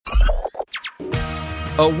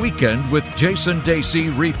A Weekend with Jason Dacey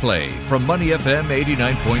replay from Money FM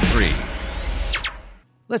 89.3.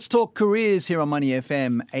 Let's talk careers here on Money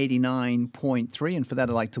FM 89.3. And for that,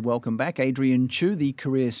 I'd like to welcome back Adrian Choo, the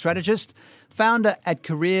career strategist, founder at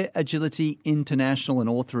Career Agility International and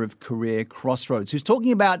author of Career Crossroads, who's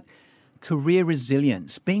talking about career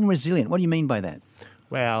resilience, being resilient. What do you mean by that?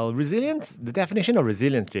 Well, resilience, the definition of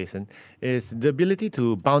resilience, Jason, is the ability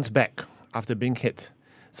to bounce back after being hit.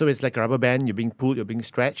 So it's like a rubber band, you're being pulled, you're being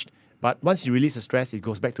stretched, but once you release the stress, it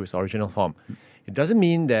goes back to its original form. It doesn't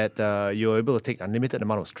mean that you're able to take unlimited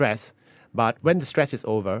amount of stress, but when the stress is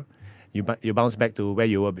over, you bounce back to where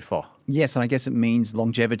you were before. Yes, and I guess it means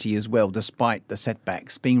longevity as well, despite the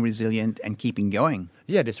setbacks, being resilient and keeping going.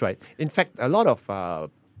 Yeah, that's right. In fact, a lot of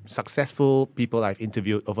successful people I've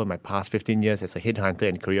interviewed over my past 15 years as a headhunter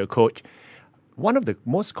and career coach, one of the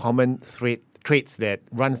most common traits that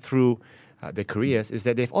run through their careers is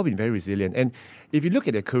that they've all been very resilient. And if you look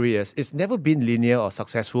at their careers, it's never been linear or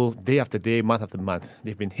successful day after day, month after month.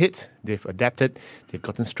 They've been hit, they've adapted, they've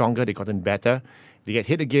gotten stronger, they've gotten better, they get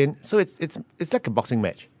hit again. So it's like a boxing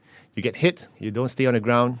match. You get hit, you don't stay on the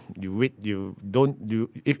ground, you wait,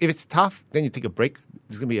 if it's tough, then you take a break.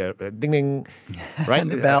 There's going to be a ding ding, right? And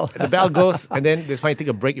the bell. The bell goes, and then there's fine, you take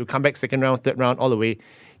a break, you come back second round, third round, all the way.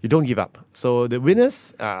 You don't give up. So the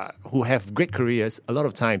winners who have great careers, a lot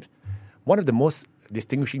of times, one of the most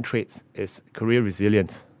distinguishing traits is career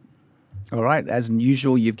resilience. All right. As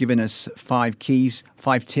usual, you've given us 5 keys,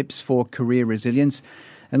 5 tips for career resilience.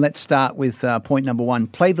 And let's start with point number 1.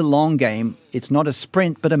 Play the long game. It's not a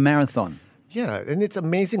sprint, but a marathon. Yeah, and it's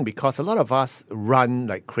amazing because a lot of us run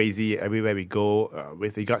like crazy everywhere we go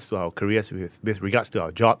with regards to our careers, with regards to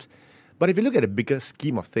our jobs. But if you look at the bigger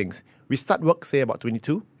scheme of things, we start work, say, about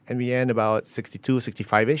 22, and we end about 62,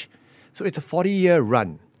 65-ish. So it's a 40-year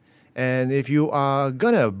run. And if you are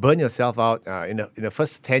going to burn yourself out in the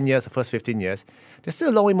first 10 years, the first 15 years, there's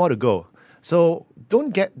still a long way more to go. So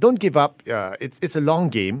don't give up. It's a long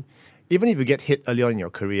game. Even if you get hit early on in your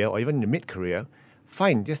career or even in the mid-career,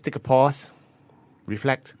 fine, just take a pause,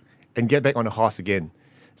 reflect, and get back on the horse again.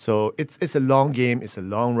 So it's a long game. It's a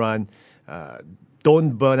long run.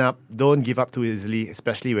 Don't burn up. Don't give up too easily,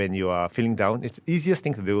 especially when you are feeling down. It's the easiest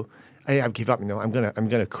thing to do. Hey, I've give up. I'm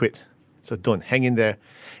gonna quit. So don't hang in there.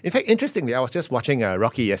 In fact, interestingly, I was just watching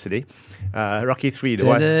Rocky yesterday, Rocky 3, the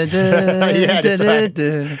one. Yeah, that's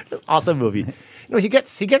right. Awesome movie. He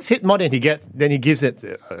gets hit more than he gives it,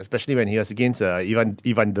 especially when he was against Ivan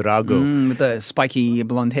Drago. With the spiky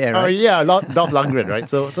blonde hair, right? Oh yeah, Dolph Lundgren, right?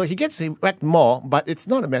 So he gets whacked more, but it's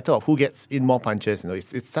not a matter of who gets in more punches.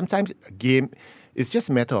 It's sometimes a game. It's just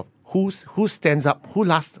a matter of who stands up, who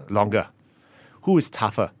lasts longer. Who is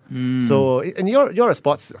tougher? So, and you're a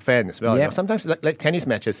sports fan as well. Yep. Sometimes, like tennis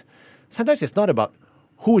matches, sometimes it's not about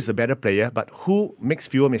who is the better player, but who makes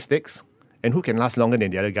fewer mistakes and who can last longer than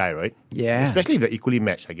the other guy, right? Yeah. Especially if they're equally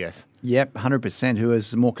matched, I guess. Yep, 100%. Who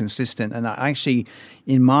is more consistent. And I actually,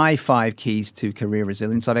 in my 5 keys to career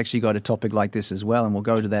resilience, I've actually got a topic like this as well, and we'll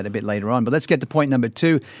go to that a bit later on. But let's get to point number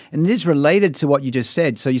 2. And it is related to what you just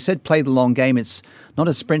said. So you said play the long game. It's not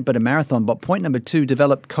a sprint, but a marathon. But point number 2,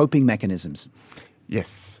 develop coping mechanisms.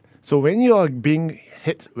 Yes. So when you are being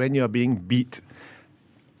hit, when you are being beat,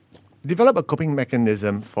 develop a coping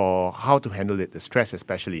mechanism for how to handle it, the stress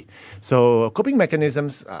especially. So coping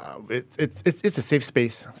mechanisms, it's a safe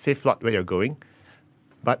space, safe plot where you're going.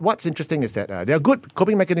 But what's interesting is that there are good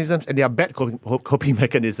coping mechanisms and there are bad coping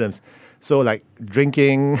mechanisms. So like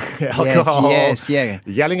drinking, alcohol,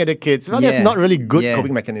 yelling at the kids. Well, that's not really good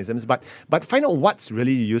coping mechanisms. But find out what's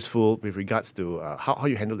really useful with regards to how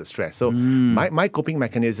you handle the stress. So my coping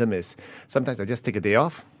mechanism is sometimes I just take a day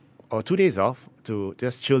off or 2 days off to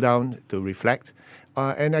just chill down, to reflect.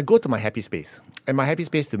 And I go to my happy space. And my happy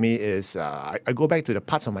space to me is I go back to the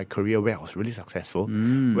parts of my career where I was really successful,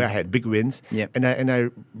 where I had big wins, and I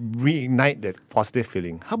reignite that positive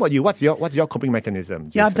feeling. How about you? What's your coping mechanism,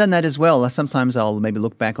 Jason? Yeah, I've done that as well. Sometimes I'll maybe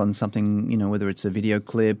look back on something, whether it's a video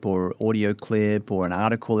clip or audio clip or an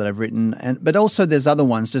article that I've written. But also there's other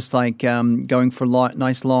ones, just like going for a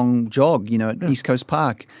nice long jog, at East Coast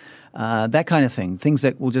Park. That kind of thing. Things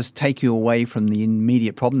that will just take you away from the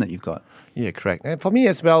immediate problem that you've got. Yeah, correct. And for me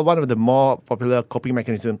as well, one of the more popular coping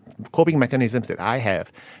mechanisms that I have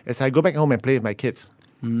is I go back home and play with my kids.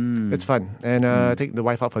 It's fun. And take the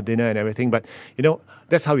wife out for dinner and everything. But,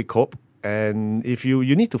 that's how we cope. And if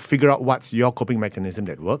you need to figure out what's your coping mechanism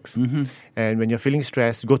that works. And when you're feeling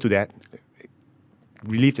stressed, go to that.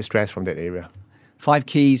 Relieve the stress from that area. 5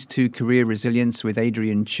 keys to career resilience with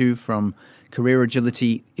Adrian Choo from Career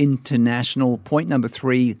Agility International. Point number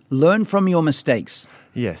 3, learn from your mistakes.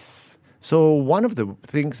 Yes. So one of the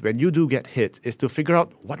things when you do get hit is to figure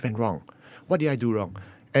out what went wrong. What did I do wrong?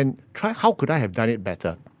 And try how could I have done it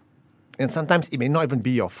better? And sometimes it may not even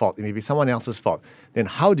be your fault. It may be someone else's fault. Then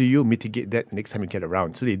how do you mitigate that the next time you get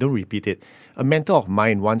around so that you don't repeat it? A mentor of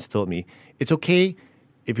mine once told me, it's okay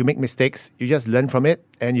if you make mistakes, you just learn from it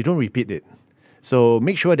and you don't repeat it. So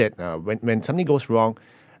make sure that when something goes wrong,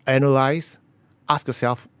 analyze, ask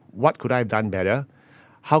yourself, what could I have done better?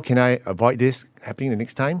 How can I avoid this happening the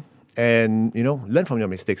next time? And learn from your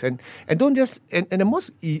mistakes, and don't just and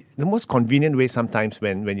the most convenient way sometimes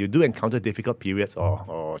when you do encounter difficult periods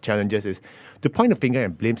or challenges is to point a finger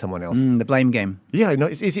and blame someone else. The blame game. Yeah,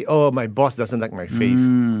 it's easy. Oh, my boss doesn't like my face.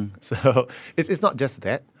 So it's not just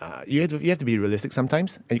that. You have to be realistic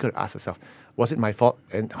sometimes, and you got to ask yourself, was it my fault,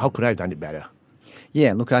 and how could I have done it better?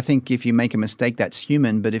 Yeah, look, I think if you make a mistake, that's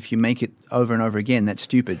human, but if you make it over and over again, that's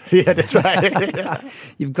stupid. Yeah, that's right.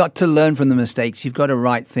 You've got to learn from the mistakes. You've got to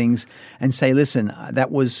write things and say, listen, that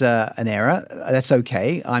was an error. That's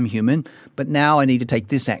okay. I'm human. But now I need to take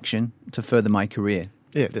this action to further my career.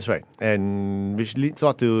 Yeah, that's right. And which leads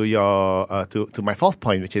on to your to my fourth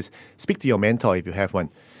point, which is speak to your mentor if you have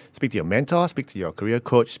one. Speak to your mentor, speak to your career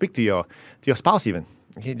coach, speak to your spouse even.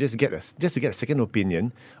 Okay, just to get a second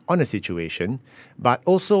opinion on a situation. But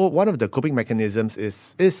also one of the coping mechanisms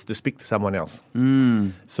is to speak to someone else.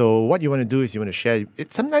 So what you want to do is you want to share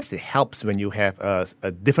it. Sometimes it helps when you have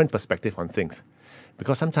a different perspective on things.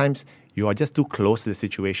 Because sometimes you are just too close to the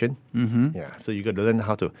situation. Yeah, so you got to learn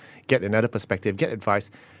how to get another perspective, get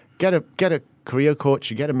advice, get a career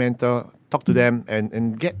coach, get a mentor, talk to them,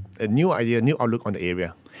 and get a new idea, new outlook on the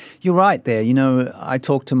area. You're right there. I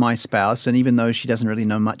talk to my spouse, and even though she doesn't really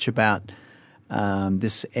know much about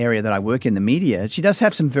this area that I work in, the media, she does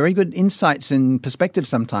have some very good insights and perspectives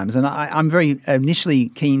sometimes. And I'm very initially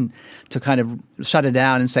keen to kind of shut her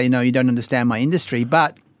down and say, no, you don't understand my industry.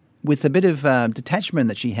 But with a bit of detachment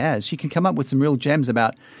that she has, she can come up with some real gems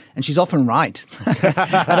about, and she's often right.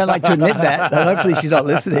 I don't like to admit that. Hopefully she's not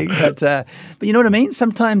listening. But you know what I mean?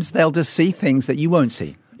 Sometimes they'll just see things that you won't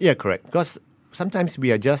see. Yeah, correct. Because sometimes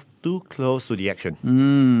we are just too close to the action,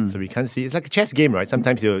 so we can't see. It's like a chess game, right?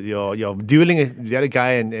 Sometimes you're dueling with the other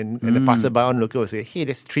guy, and the passerby on look will say, "Hey,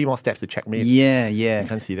 there's 3 more steps to checkmate." Yeah. You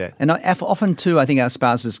can't see that. And often too, I think our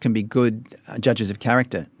spouses can be good judges of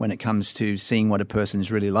character when it comes to seeing what a person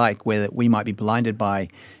is really like. Where we might be blinded by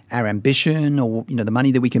our ambition or the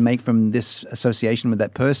money that we can make from this association with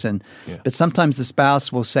that person, but sometimes the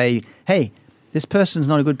spouse will say, "Hey, this person's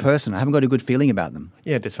not a good person. I haven't got a good feeling about them."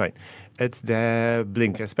 Yeah, that's right. It's their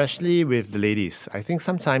blink, especially with the ladies. I think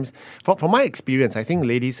sometimes, from my experience, I think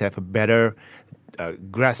ladies have a better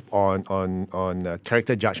grasp on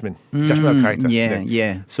character judgment of character.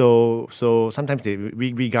 Yeah. So sometimes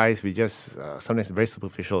we guys, we just sometimes very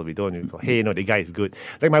superficial. We don't go, hey, the guy is good.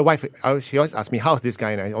 Like my wife, she always asks me, how's this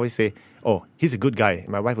guy? And I always say, oh, he's a good guy. And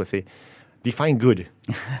my wife will say, define good.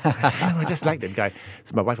 I just like that guy.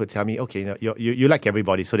 So my wife would tell me, okay, you like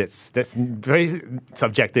everybody, so that's very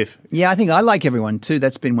subjective. Yeah, I think I like everyone too.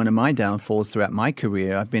 That's been one of my downfalls throughout my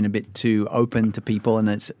career. I've been a bit too open to people, and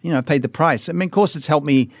it's paid the price. I mean, of course, it's helped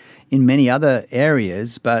me in many other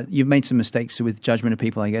areas, but you've made some mistakes with judgment of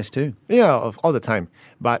people, I guess, too. Yeah, all the time.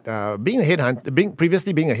 But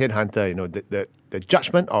previously being a headhunter, the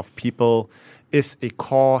judgment of people is a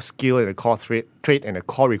core skill and a core trait and a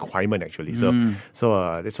core requirement, actually. So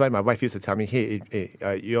that's why my wife used to tell me, hey,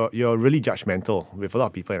 you're really judgmental with a lot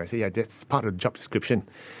of people. And I say, yeah, that's part of the job description.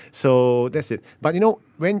 So that's it. But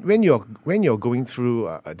when you're going through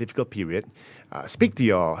a difficult period, speak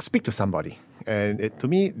to somebody. And to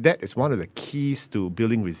me, that is one of the keys to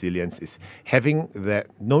building resilience, is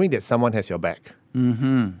knowing that someone has your back.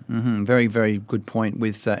 Very, very good point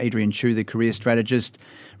with Adrian Choo, the career strategist.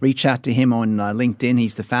 Reach out to him on LinkedIn.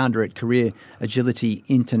 He's the founder at Career Agility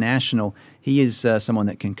International. He is someone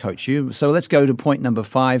that can coach you. So let's go to point number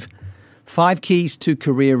 5. 5 keys to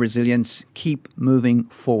career resilience. Keep moving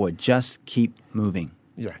forward. Just keep moving.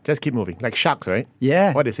 Yeah, just keep moving. Like sharks, right?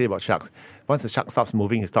 Yeah. What they say about sharks. Once the shark stops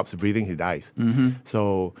moving, he stops breathing, he dies.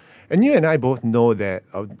 So, and you and I both know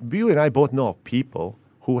of people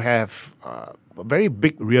who have a very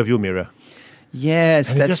big rearview mirror.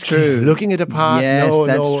 Yes, and that's just true. Keep looking at the past. Yes,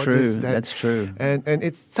 that's true. That's true.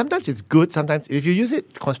 And sometimes it's good. Sometimes if you use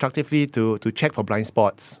it constructively to check for blind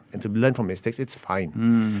spots and to learn from mistakes, it's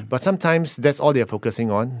fine. But sometimes that's all they're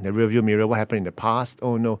focusing on, the rearview mirror, what happened in the past.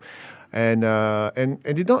 Oh no. And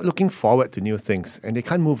they're not looking forward to new things, and they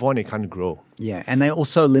can't move on, they can't grow. Yeah, and they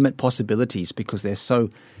also limit possibilities because they're so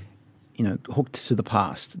hooked to the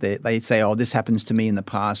past. They say, "Oh, this happens to me in the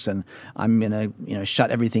past, and I'm going to,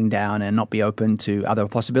 shut everything down and not be open to other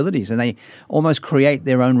possibilities." And they almost create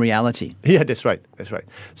their own reality. Yeah, that's right. That's right.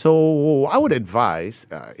 So I would advise,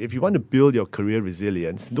 if you want to build your career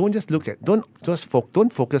resilience, don't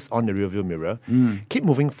focus on the rearview mirror. Keep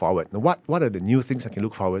moving forward. Now, what are the new things I can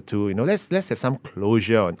look forward to? Let's have some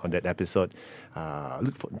closure on that episode.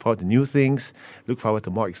 Look forward to new things. Look forward to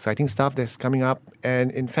more exciting stuff that's coming up.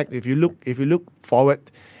 And in fact, if you look forward,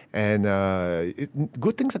 and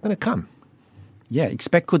good things are going to come. Yeah,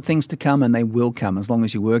 expect good things to come, and they will come as long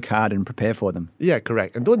as you work hard and prepare for them. Yeah,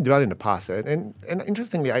 correct. And don't dwell in the past. And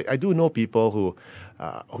interestingly, I do know people who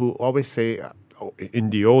always say, "Oh, in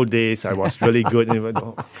the old days, I was really good."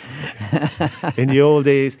 In the old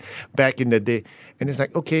days, back in the day. And it's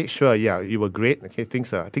like, okay, sure, yeah, you were great. Okay,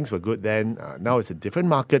 things were good then. Now it's a different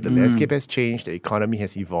market. The landscape has changed. The economy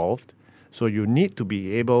has evolved. So you need to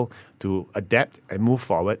be able to adapt and move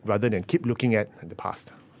forward rather than keep looking at the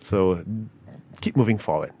past. So keep moving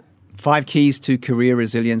forward. 5 keys to career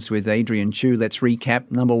resilience with Adrian Choo. Let's recap.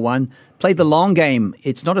 Number 1, play the long game.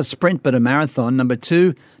 It's not a sprint but a marathon. Number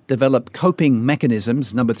 2, develop coping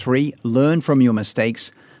mechanisms. Number 3, learn from your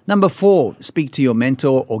mistakes. Number 4, speak to your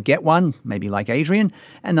mentor or get one, maybe like Adrian.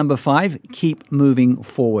 And number 5, keep moving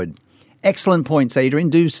forward. Excellent points, Adrian.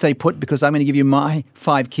 Do stay put because I'm going to give you my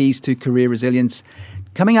 5 keys to career resilience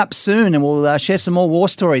coming up soon, and we'll share some more war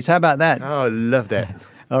stories. How about that? Oh, I love that.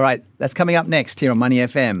 All right, that's coming up next here on Money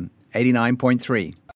FM 89.3.